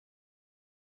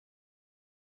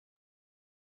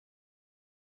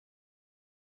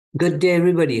Good day,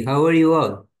 everybody. How are you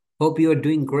all? Hope you are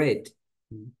doing great.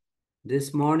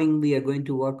 This morning, we are going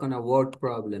to work on a word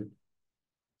problem.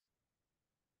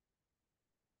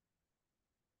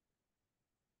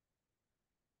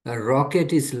 A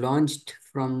rocket is launched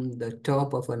from the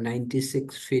top of a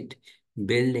 96-foot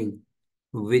building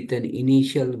with an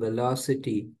initial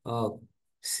velocity of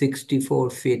 64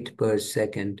 feet per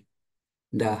second.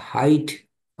 The height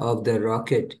of the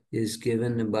rocket is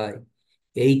given by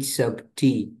h sub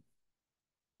t,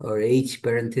 or h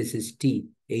parenthesis t,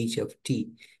 h of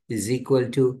t, is equal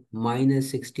to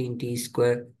minus 16t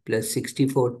square plus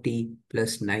 64t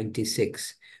plus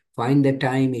 96. Find the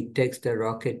time it takes the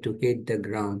rocket to hit the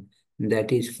ground.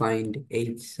 That is, find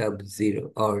h sub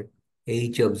 0, or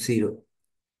h of 0.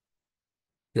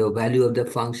 The value of the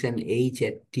function h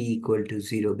at t equal to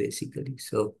 0, basically.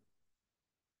 So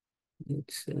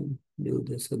let's do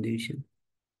the solution.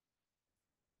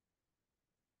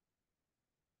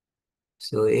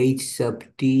 So h sub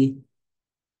t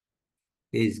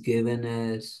is given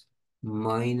as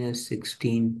minus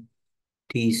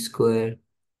 16t square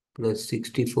plus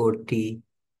 64t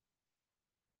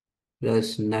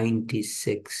plus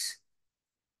 96.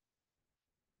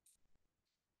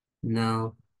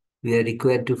 Now, we are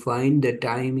required to find the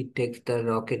time it takes the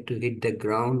rocket to hit the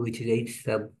ground, which is h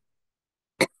sub.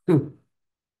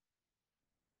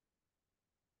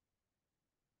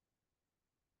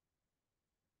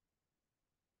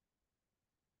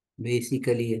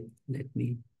 Basically, let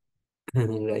me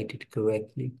write it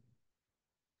correctly.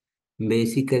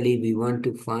 Basically, we want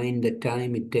to find the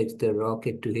time it takes the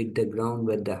rocket to hit the ground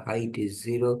where the height is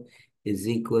 0 is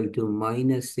equal to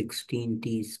minus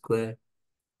 16t square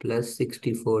plus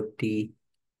 64t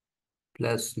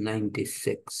plus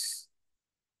 96.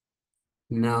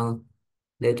 Now,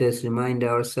 let us remind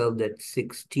ourselves that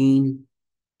 16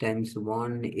 times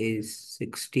 1 is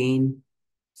 16,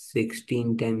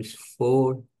 16 times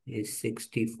 4 is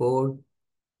 64,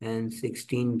 and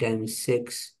 16 times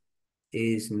 6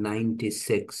 is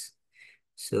 96.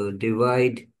 So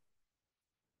divide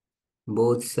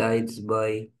both sides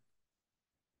by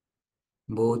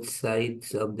both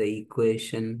sides of the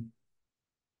equation,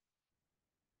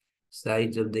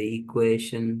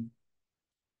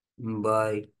 by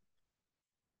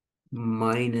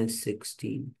minus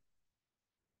 16,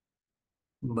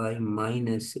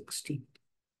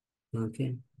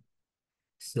 Okay.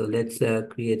 So let's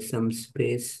create some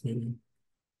space and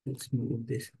let's move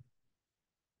this.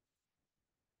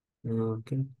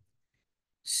 Okay.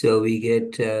 So we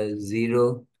get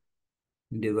 0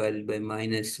 divided by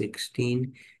minus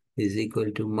 16 is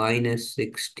equal to minus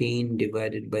 16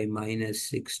 divided by minus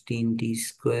 16t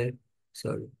square.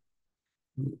 Sorry,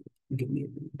 give me a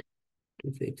minute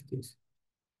to fix this.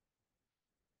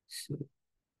 So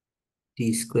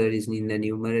t square is in the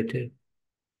numerator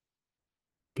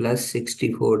plus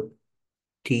 64t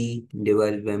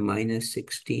divided by minus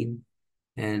 16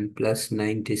 and plus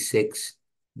 96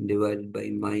 divided by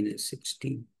minus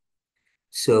 16.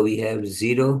 So we have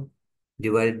 0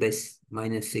 divided by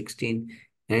minus 16,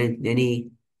 and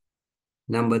any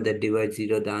number that divides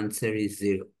 0, the answer is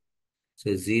 0.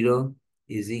 So 0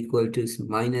 is equal to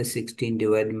minus 16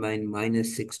 divided by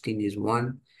minus 16 is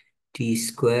 1, t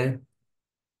square.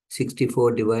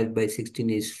 64 divided by 16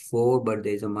 is 4, but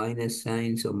there's a minus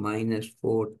sign, so minus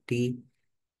 4t.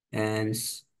 And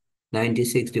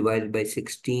 96 divided by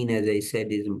 16, as I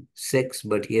said, is 6,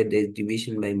 but here there's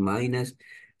division by minus,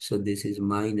 so this is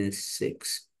minus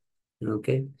 6.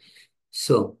 Okay,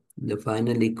 so the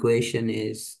final equation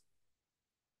is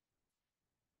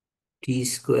t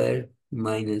square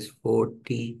minus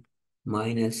 4t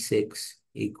minus 6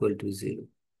 equal to 0.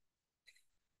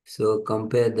 So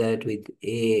compare that with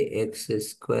ax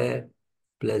square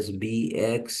plus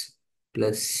bx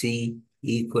plus c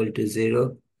equal to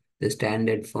 0, the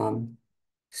standard form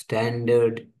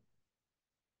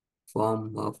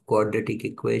of quadratic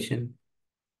equation.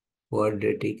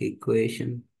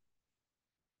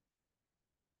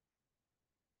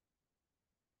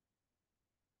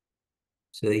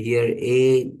 So here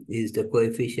a is the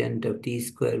coefficient of t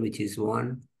square, which is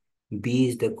 1. B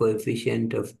is the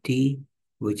coefficient of t,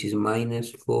 which is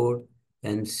minus 4.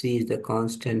 And c is the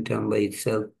constant term by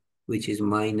itself, which is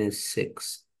minus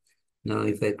 6. Now,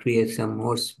 if I create some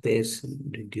more space,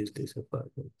 reduce this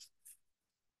apart.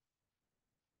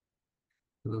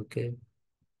 Okay.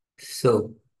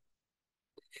 So,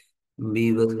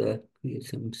 we will create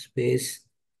some space.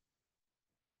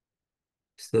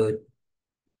 So,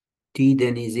 t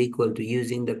then is equal to,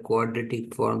 using the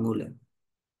quadratic formula.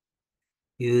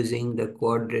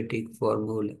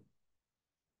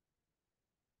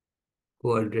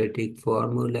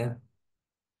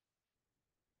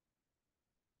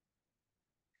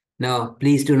 Now,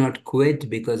 please do not quit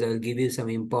because I'll give you some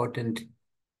important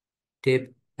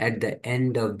tip at the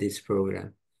end of this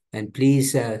program. And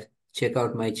please check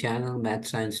out my channel, Math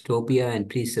Science Topia, and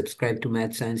please subscribe to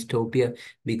Math Science Topia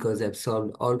because I've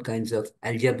solved all kinds of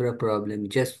algebra problems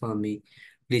just for me.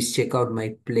 Please check out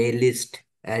my playlist,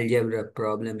 Algebra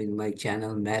Problem, in my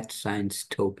channel, Math Science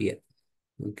Topia.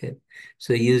 Okay,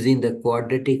 so using the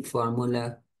quadratic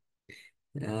formula,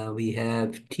 we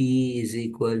have t is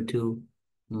equal to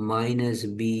minus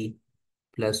b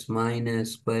plus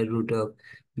minus square root of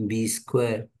b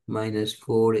square minus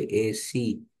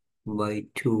 4ac by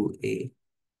 2a.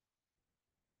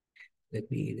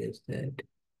 Let me erase that.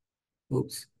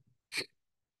 Oops,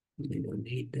 I don't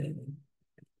need that.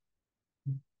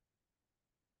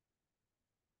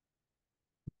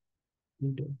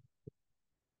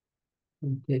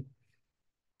 Okay,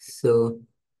 so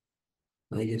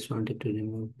I just wanted to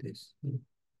remove this.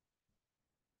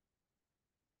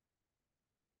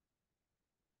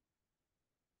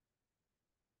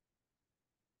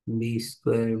 B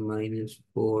square minus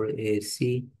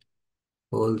 4ac,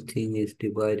 whole thing is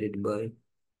divided by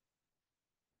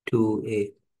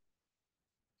 2a.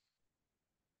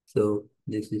 So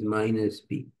this is minus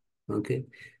b. Okay,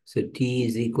 so t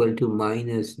is equal to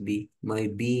minus b. My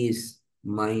b is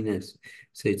minus.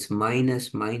 So it's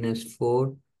minus minus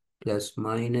 4 plus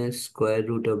minus square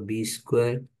root of b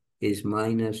square is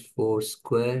minus 4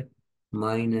 square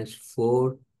minus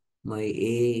 4. My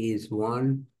a is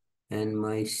 1 and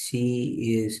my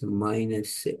c is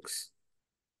minus 6.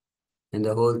 And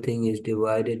the whole thing is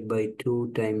divided by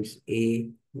 2 times a,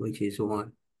 which is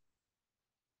 1.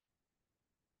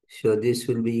 So this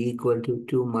will be equal to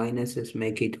 2 minuses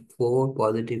make it 4,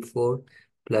 positive 4,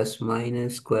 plus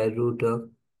minus square root of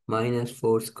minus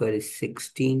 4 square is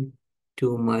 16.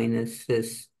 2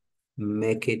 minuses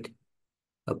make it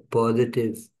a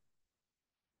positive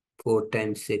 4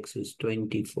 times 6 is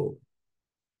 24.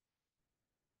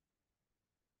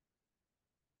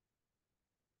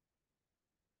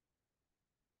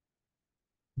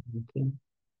 Okay.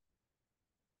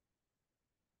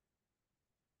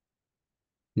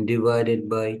 Divided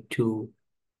by 2.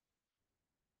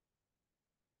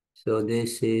 So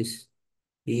this is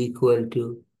equal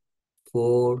to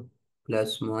 4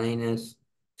 plus minus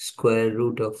square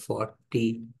root of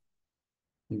 40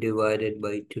 divided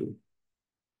by 2.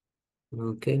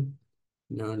 Okay.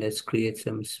 Now let's create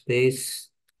some space.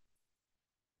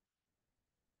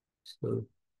 So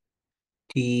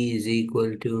t is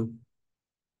equal to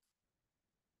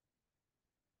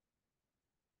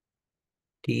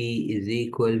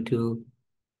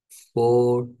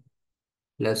 4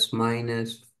 plus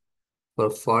minus. For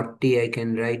 40, I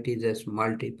can write it as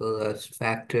multiple, as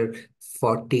factor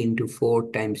 40 into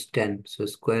 4 times 10. So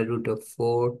square root of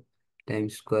 4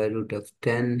 times square root of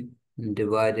 10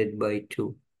 divided by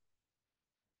 2.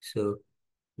 So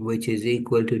which is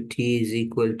equal to t is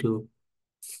equal to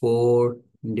 4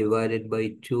 divided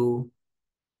by 2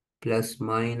 plus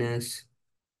minus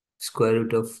square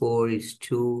root of 4 is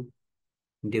 2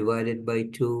 divided by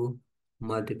 2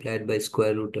 multiplied by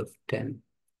square root of 10.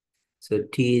 So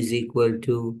t is equal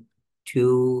to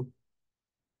 2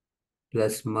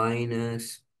 plus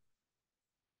minus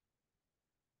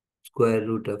square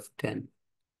root of 10.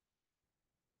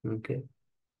 Okay.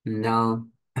 Now,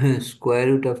 square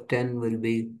root of 10 will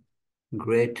be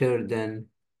greater than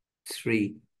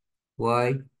 3.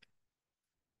 Why?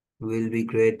 Will be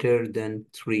greater than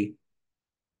 3.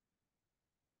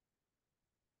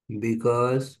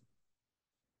 Because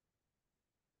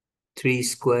 3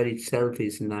 square itself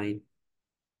is 9.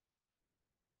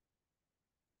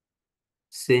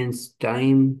 Since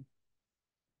time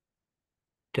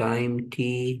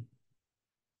t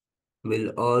will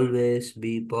always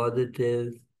be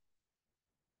positive,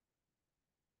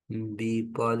 the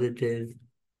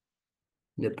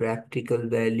practical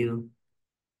value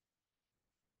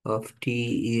of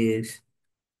t is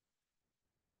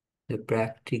the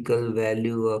practical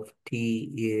value of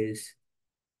t is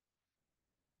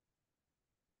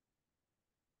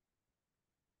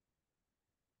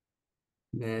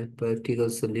the practical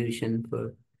solution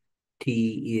for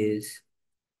t is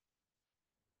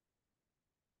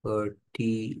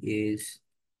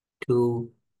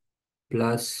 2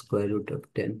 plus square root of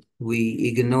 10. We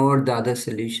ignore the other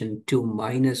solution 2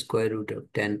 minus square root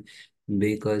of 10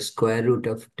 because square root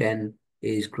of 10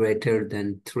 is greater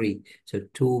than 3. So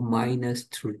 2 minus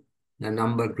 3, a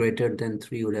number greater than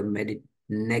 3 would have made it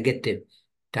negative.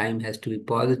 Time has to be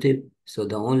positive. So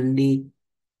the only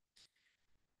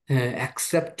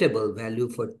acceptable value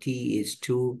for t is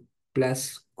 2 plus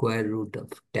square root of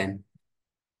 10.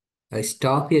 I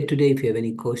stop here today. If you have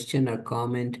any question or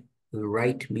comment,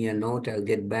 write me a note. I'll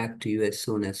get back to you as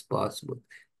soon as possible.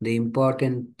 The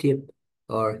important tip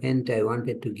or hint I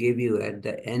wanted to give you at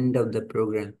the end of the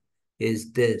program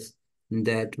is this,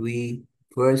 that we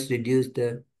first reduce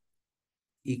the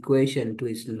equation to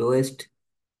its lowest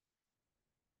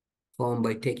form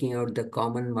by taking out the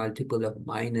common multiple of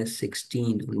minus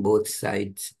 16 on both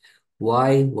sides.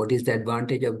 Why? What is the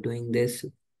advantage of doing this?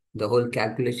 The whole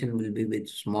calculation will be with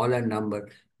smaller number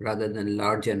rather than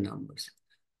larger numbers.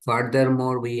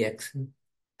 Furthermore, we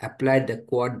applied the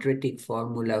quadratic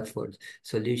formula for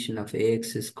solution of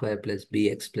ax squared plus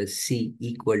bx plus c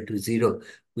equal to 0.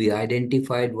 We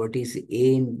identified what is a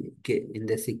in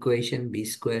this equation, b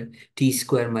squared, t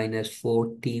squared minus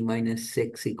 4t minus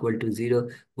 6 equal to 0.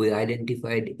 We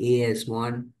identified a as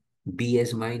 1, b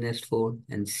as minus 4,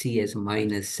 and c as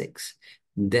minus 6.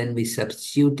 Then we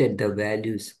substituted the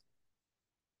values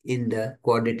in the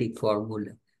quadratic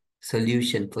formula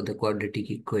solution for the quadratic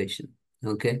equation.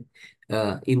 Okay.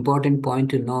 Important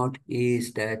point to note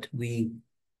is that we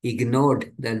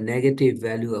ignored the negative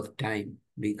value of time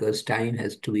because time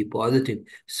has to be positive.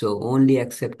 So only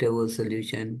acceptable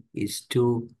solution is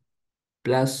 2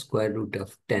 plus square root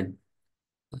of 10.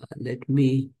 Let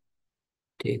me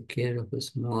take care of a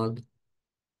small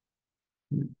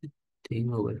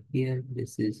thing over here.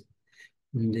 This is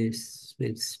this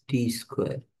with t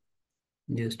square,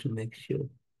 just to make sure.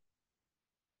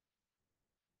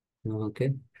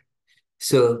 Okay.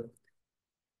 So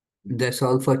that's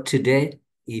all for today.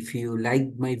 If you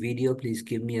like my video, please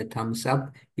give me a thumbs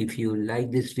up. If you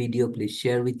like this video, please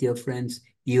share with your friends.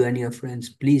 You and your friends,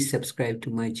 please subscribe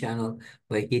to my channel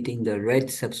by hitting the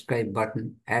red subscribe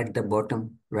button at the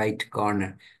bottom right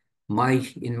corner.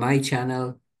 In my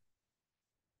channel,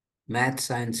 Math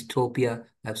Science Topia,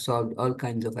 I've solved all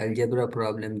kinds of algebra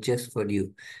problems just for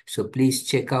you. So please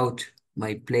check out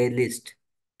my playlist,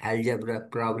 Algebra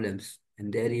Problems,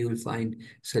 and there you will find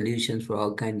solutions for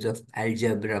all kinds of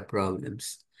algebra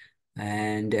problems.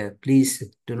 And please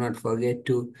do not forget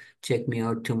to check me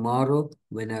out tomorrow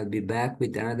when I'll be back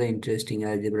with another interesting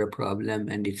algebra problem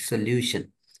and its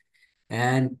solution.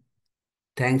 And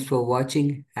thanks for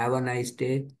watching. Have a nice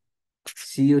day.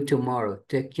 See you tomorrow.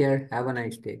 Take care. Have a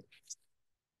nice day.